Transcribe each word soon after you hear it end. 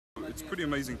It's pretty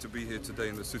amazing to be here today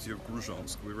in the city of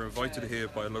Grudziadz. We were invited here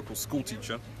by a local school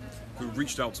teacher who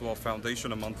reached out to our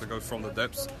foundation a month ago from the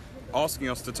depths, asking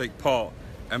us to take part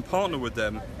and partner with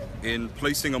them in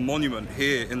placing a monument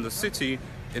here in the city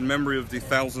in memory of the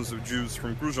thousands of Jews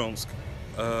from Grudziadz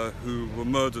who were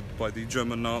murdered by the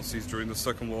German Nazis during the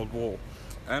Second World War.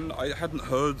 And I hadn't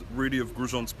heard really of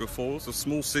Grudziadz before. It's a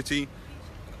small city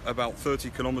about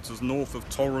 30 kilometers north of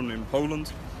Torun in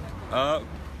Poland.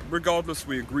 Regardless,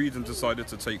 we agreed and decided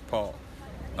to take part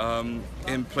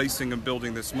in placing and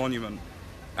building this monument.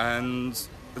 And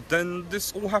then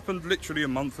this all happened literally a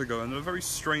month ago, and a very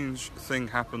strange thing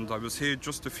happened. I was here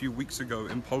just a few weeks ago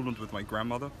in Poland with my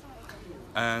grandmother,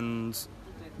 and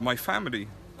my family,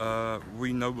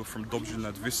 we know we're from Dobrzyn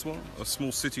nad Wisłą, a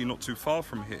small city not too far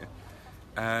from here.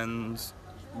 And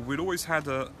we'd always had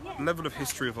a level of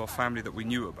history of our family that we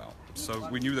knew about. So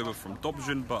we knew they were from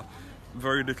Dobrzyn, but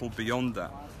very little beyond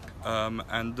that.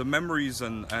 And the memories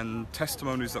and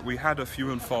testimonies that we had are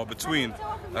few and far between.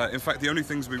 In fact, the only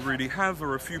things we really have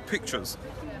are a few pictures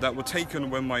that were taken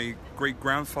when my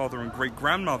great-grandfather and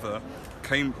great-grandmother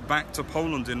came back to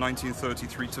Poland in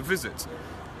 1933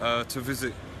 to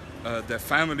visit their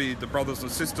family, the brothers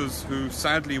and sisters who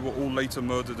sadly were all later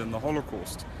murdered in the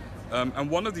Holocaust. And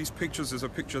one of these pictures is a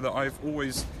picture that I've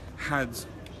always had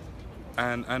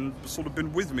and sort of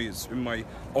been with me. It's in my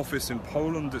office in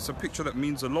Poland. It's a picture that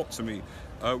means a lot to me.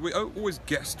 We always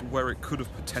guessed where it could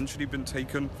have potentially been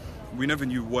taken. We never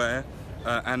knew where.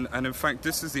 And in fact,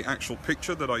 this is the actual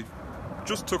picture that I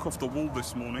just took off the wall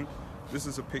this morning. This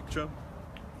is a picture.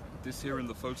 This here in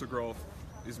the photograph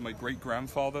is my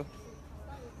great-grandfather.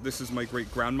 This is my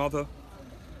great-grandmother.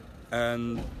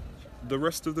 And the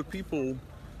rest of the people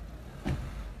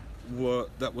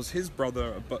that was his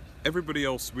brother, but everybody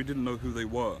else, we didn't know who they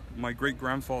were. My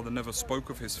great-grandfather never spoke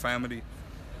of his family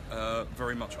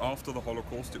very much after the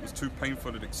Holocaust. It was too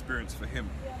painful an experience for him.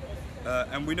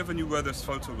 And we never knew where this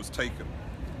photo was taken.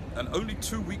 And only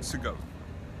 2 weeks ago,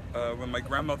 when my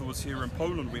grandmother was here in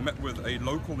Poland, we met with a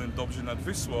local in Dobrzyn nad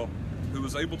Wisłą who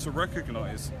was able to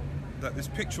recognize that this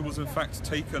picture was in fact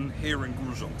taken here in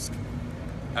Grudziadz.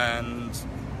 And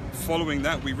following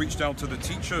that, we reached out to the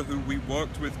teacher who we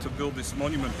worked with to build this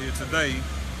monument here today,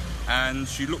 and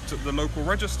she looked at the local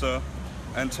register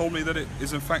and told me that it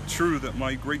is in fact true that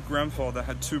my great-grandfather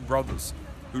had 2 brothers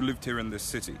who lived here in this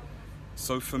city.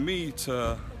 So for me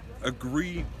to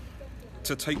agree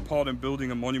to take part in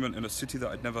building a monument in a city that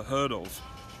I'd never heard of,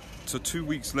 to 2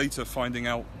 weeks later finding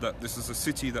out that this is a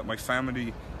city that my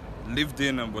family lived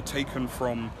in and were taken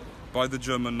from by the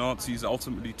German Nazis,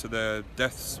 ultimately to their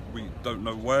deaths, we don't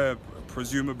know where,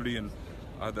 presumably in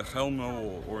either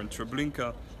Chełmno or in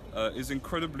Treblinka, is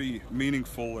incredibly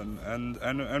meaningful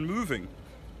and moving.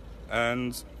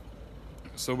 And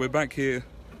so we're back here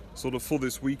sort of for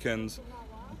this weekend,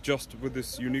 just with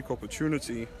this unique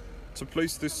opportunity to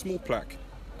place this small plaque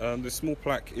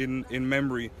in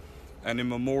memory and in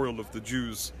memorial of the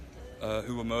Jews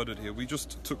who were murdered here. We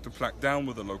just took the plaque down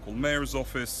with the local mayor's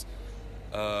office.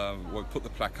 We put the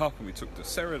plaque up, and we took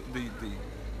the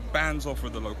bands off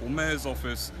with the local mayor's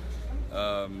office,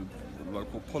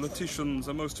 local politicians,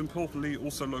 and most importantly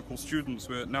also local students.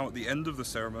 We're now at the end of the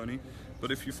ceremony,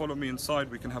 but if you follow me inside,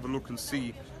 we can have a look and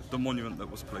see the monument that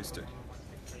was placed here.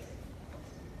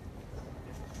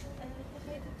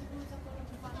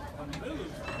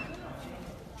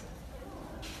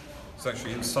 It's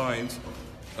actually inside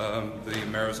the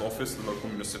mayor's office, the local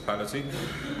municipality.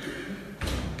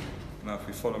 Now if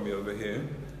you follow me over here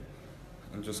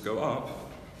and just go up,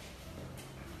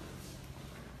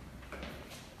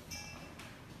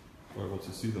 we're able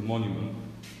to see the monument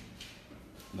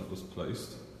that was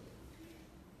placed.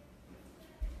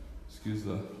 Excuse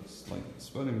the slight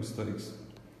spelling mistakes.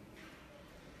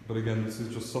 But again, this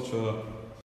is just such a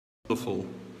wonderful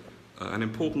and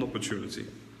important opportunity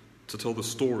to tell the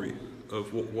story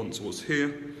of what once was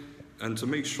here, and to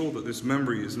make sure that this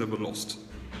memory is never lost.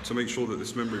 To make sure that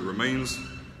this memory remains,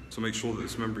 to make sure that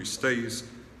this memory stays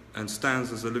and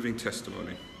stands as a living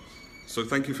testimony. So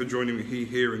thank you for joining me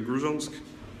here in Grudziadz,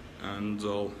 and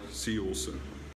I'll see you all soon.